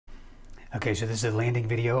Okay, so this is a landing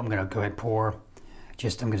video. I'm gonna go ahead and pour,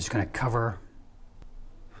 I'm just gonna cover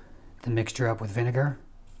the mixture up with vinegar.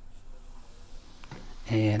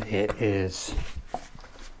 And it is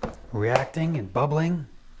reacting and bubbling,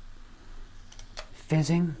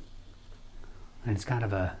 fizzing, and it's kind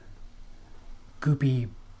of a goopy,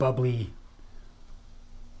 bubbly,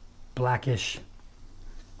 blackish,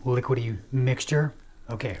 liquidy mixture.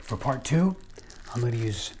 Okay, for part two, I'm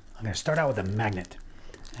gonna start out with a magnet.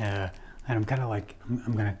 And I'm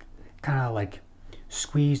gonna kind of like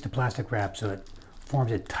squeeze the plastic wrap so it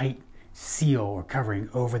forms a tight seal or covering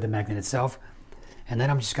over the magnet itself. And then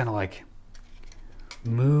I'm just gonna like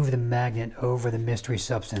move the magnet over the mystery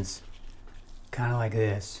substance, kind of like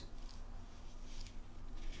this.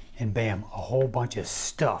 And bam, a whole bunch of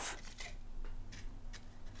stuff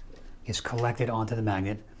is collected onto the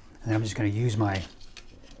magnet. And then I'm just gonna use my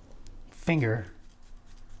finger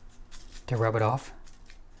to rub it off.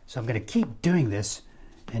 So I'm going to keep doing this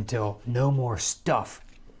until no more stuff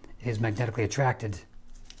is magnetically attracted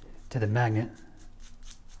to the magnet.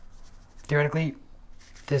 Theoretically,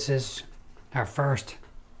 this is our first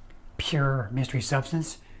pure mystery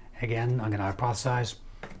substance. Again, I'm going to hypothesize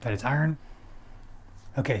that it's iron.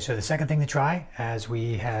 Okay, so the second thing to try, as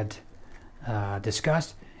we had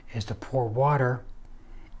discussed, is to pour water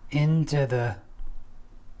into the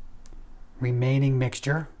remaining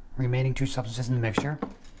two substances in the mixture,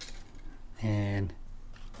 and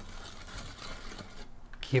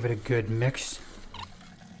give it a good mix.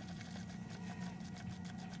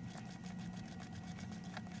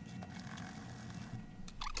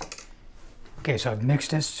 Okay, so I've mixed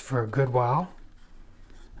this for a good while.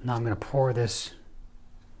 Now I'm going to pour this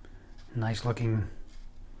nice looking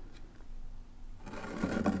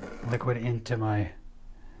liquid into my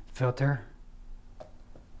filter.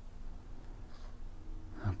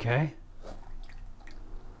 Okay.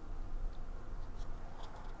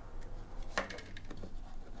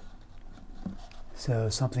 So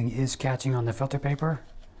something is catching on the filter paper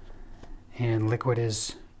and liquid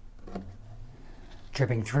is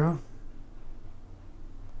dripping through.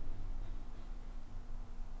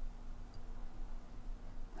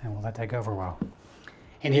 And we'll let that go for a while.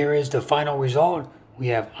 And here is the final result. We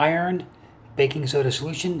have iron, baking soda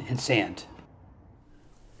solution, and sand.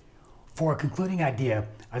 For a concluding idea,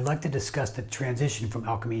 I'd like to discuss the transition from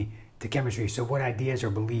alchemy to chemistry. So what ideas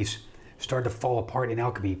or beliefs started to fall apart in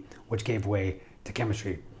alchemy, which gave way to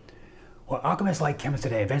chemistry? Well, alchemists like chemists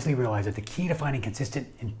today eventually realized that the key to finding consistent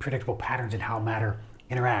and predictable patterns in how matter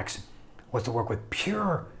interacts was to work with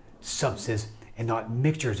pure substances and not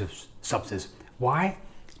mixtures of substances. Why?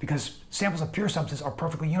 Because samples of pure substances are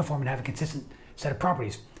perfectly uniform and have a consistent set of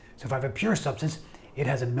properties. So if I have a pure substance, it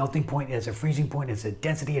has a melting point, it has a freezing point, it has a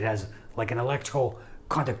density, it has like an electrical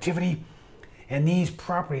conductivity. And these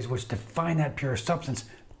properties which define that pure substance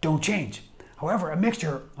don't change. However, a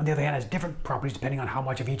mixture, on the other hand, has different properties depending on how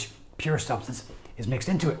much of each pure substance is mixed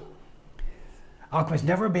into it. Alchemists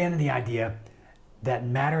never abandoned the idea that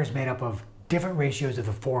matter is made up of different ratios of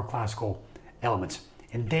the four classical elements.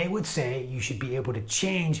 And they would say you should be able to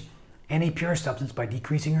change any pure substance by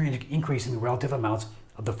decreasing or increasing the relative amounts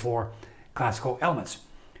of the four classical elements.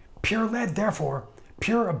 Pure lead, therefore,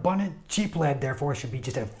 pure, abundant, cheap lead, therefore, should be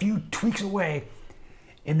just a few tweaks away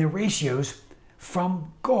in the ratios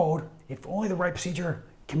from gold if only the right procedure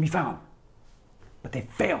can be found. But they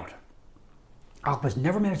failed. Alchemists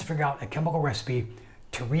never managed to figure out a chemical recipe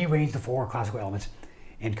to rearrange the four classical elements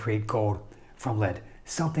and create gold from lead.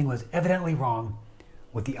 Something was evidently wrong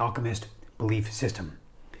with the alchemist belief system.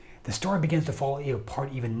 The story begins to fall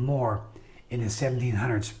apart even more in the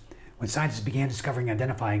 1700s when scientists began discovering and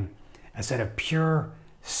identifying a set of pure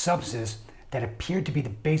substances that appeared to be the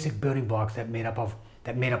basic building blocks that made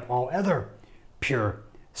up all other pure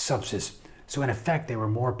substances. So in effect, they were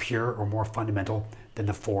more pure or more fundamental than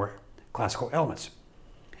the four classical elements.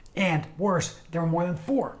 And worse, there were more than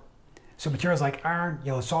four. So materials like iron,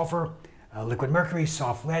 yellow sulfur, liquid mercury,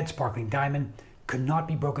 soft lead, sparkling diamond could not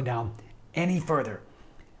be broken down any further.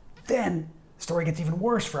 Then the story gets even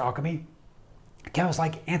worse for alchemy. Chemists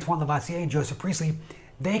like Antoine Lavoisier and Joseph Priestley,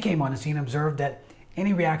 they came on the scene and observed that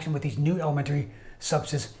any reaction with these new elementary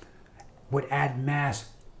substances would add mass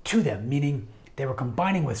to them, meaning they were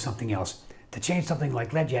combining with something else. To change something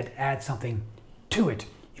like lead, you had to add something to it.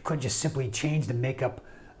 You couldn't just simply change the makeup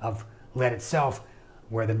of lead itself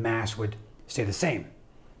where the mass would stay the same.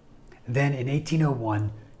 Then in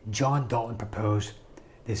 1801, John Dalton proposed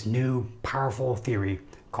this new powerful theory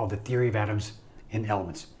called the theory of atoms and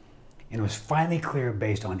elements. And it was finally clear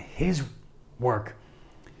based on his work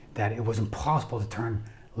that it was impossible to turn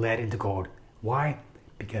lead into gold. Why?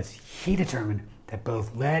 Because he determined that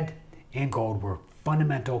both lead and gold were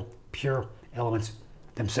fundamental, pure elements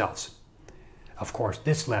themselves. Of course,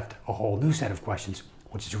 this left a whole new set of questions,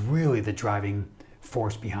 which is really the driving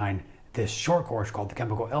force behind this short course called The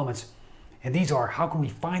Chemical Elements. And these are, how can we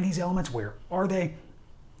find these elements? Where are they?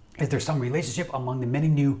 Is there some relationship among the many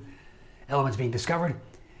new elements being discovered?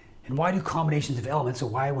 And why do combinations of elements, so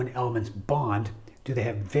why when elements bond, do they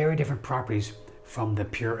have very different properties from the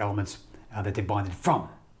pure elements that they bonded from?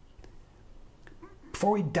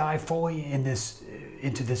 Before we dive fully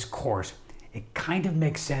into this course, it kind of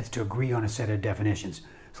makes sense to agree on a set of definitions.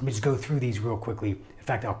 So let me just go through these real quickly. In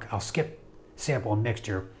fact, I'll skip sample and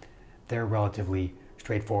mixture. They're relatively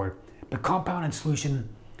straightforward. But compound and solution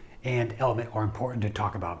and element are important to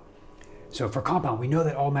talk about. So for compound, we know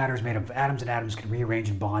that all matter is made up of atoms, and atoms can rearrange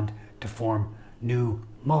and bond to form new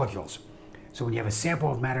molecules. So when you have a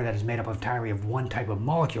sample of matter that is made up entirely of one type of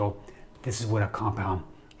molecule, this is what a compound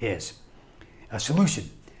is. A solution.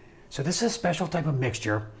 So this is a special type of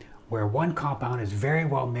mixture where one compound is very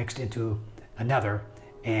well mixed into another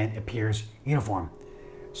and appears uniform.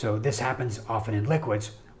 So this happens often in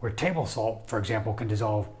liquids, where table salt, for example, can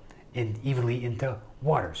dissolve evenly into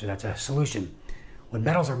water. So that's a solution. When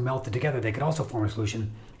metals are melted together, they can also form a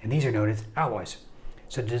solution, and these are known as alloys.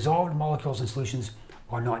 So dissolved molecules in solutions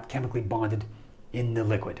are not chemically bonded in the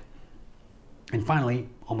liquid. And finally,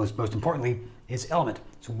 almost most importantly, is element.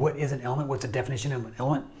 So what is an element? What's the definition of an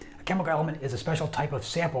element? A chemical element is a special type of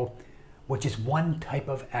sample, which is one type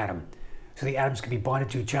of atom. So the atoms can be bonded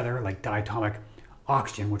to each other, like diatomic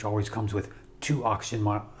oxygen, which always comes with two oxygen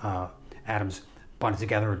atoms bonded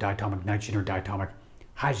together, or diatomic nitrogen or diatomic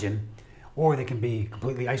hydrogen, or they can be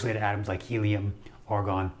completely isolated atoms like helium,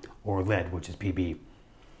 argon, or lead, which is Pb.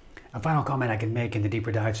 A final comment I can make in the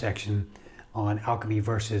deeper dive section on alchemy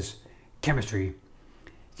versus chemistry.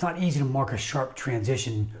 It's not easy to mark a sharp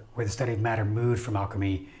transition where the study of matter moved from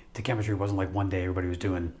alchemy to chemistry. It wasn't like one day everybody was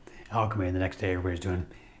doing alchemy and the next day everybody was doing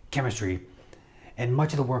chemistry. And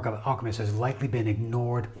much of the work of alchemists has likely been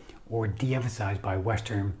ignored or de-emphasized by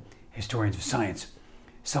Western historians of science.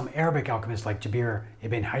 Some Arabic alchemists like Jabir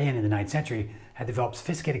ibn Hayyan in the 9th century had developed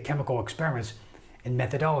sophisticated chemical experiments and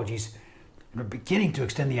methodologies and were beginning to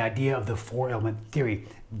extend the idea of the four-element theory.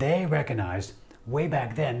 They recognized way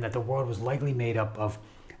back then that the world was likely made up of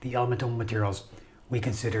the elemental materials we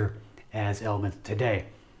consider as elements today.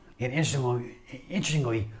 And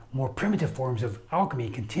interestingly, more primitive forms of alchemy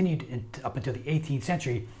continued up until the 18th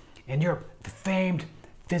century. In Europe, the famed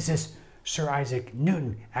physicist Sir Isaac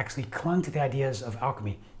Newton actually clung to the ideas of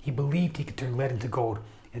alchemy. He believed he could turn lead into gold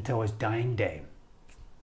until his dying day.